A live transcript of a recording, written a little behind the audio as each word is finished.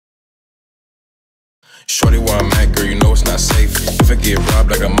Shorty, where I'm at, girl, you know it's not safe. If I get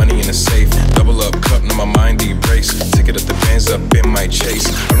robbed, I got money in the safe. Double up cup, now my mind erase. Ticket up the bands up in my chase.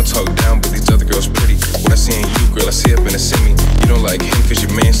 I don't talk down, but these other girls pretty. What I see in you, girl, I see up in the semi. You don't like him cause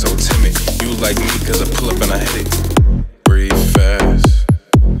your man so timid. You like me cause I pull up and I hit it. Breathe fast,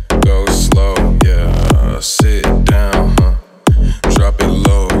 go slow, yeah. Sit down, drop it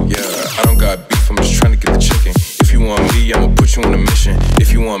low, yeah. I don't got beef, I'm just trying to get the chicken. If you want me, I'ma put you on a mission.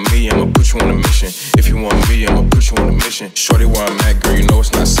 If you want me, I'ma put you on a mission. If you want me, I'ma put you on a mission. Shorty, where I'm at, girl, you know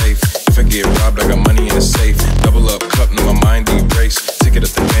it's not safe. If I get robbed, I got money in the safe. Double up cup, now my mind erase. Ticket up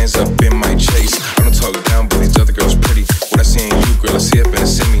the bands up in my chase. I don't talk down, but these other girls pretty. What I see in you, girl, I see up in the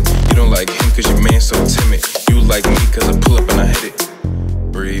semi. You don't like him cause your man so timid. You like me cause I pull up and I hit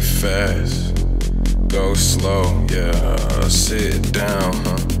it. Breathe fast, go slow, yeah. Sit down,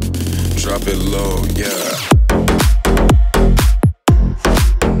 drop it low, yeah.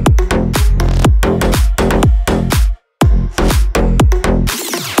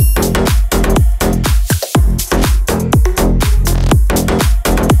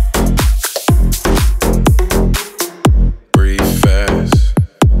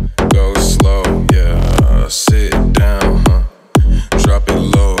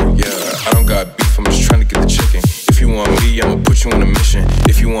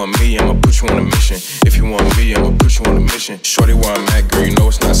 Shorty, where I'm at, girl, you know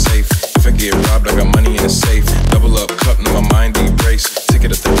it's not safe. If I get robbed, I got money in the safe. Double up cup, now my mind erase.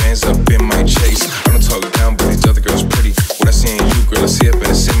 Ticket up the bands up in my chase. I don't talk down, but these other girls pretty. What I see in you, girl, I see up in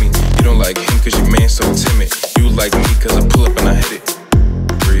the semi. You don't like him cause your man so timid. You like me cause I pull up and I hit it.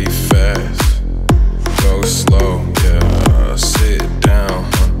 Breathe fast, go slow, yeah. Sit down,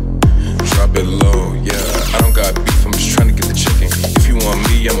 drop it low, yeah. I don't got beef, I'm just trying to get the chicken. If you want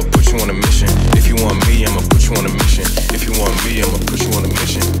me, I'ma put you on a mission. If you want me, I'ma put you on a mission. If you want me, I'ma put you on a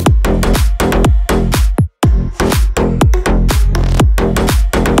mission.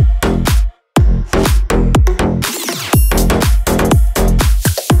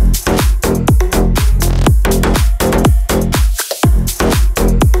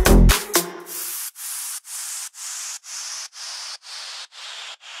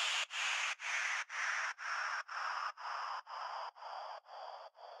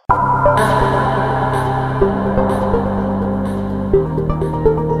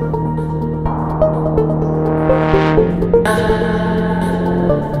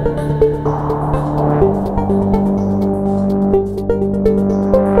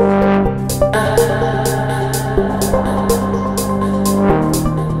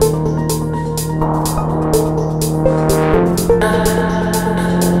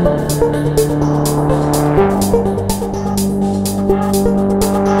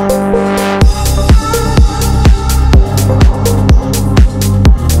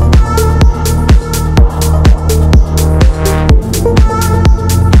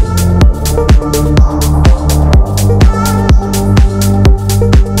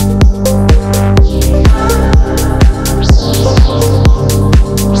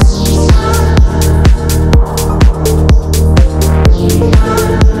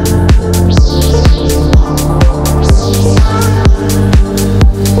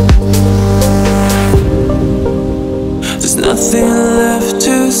 Nothing left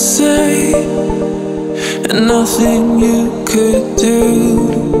to say, and nothing you could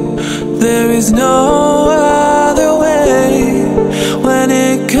do. There is no other way when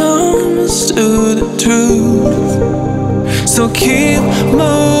it comes to the truth. So keep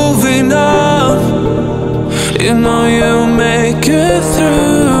moving on, you know you'll make it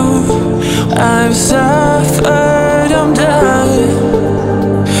through. I've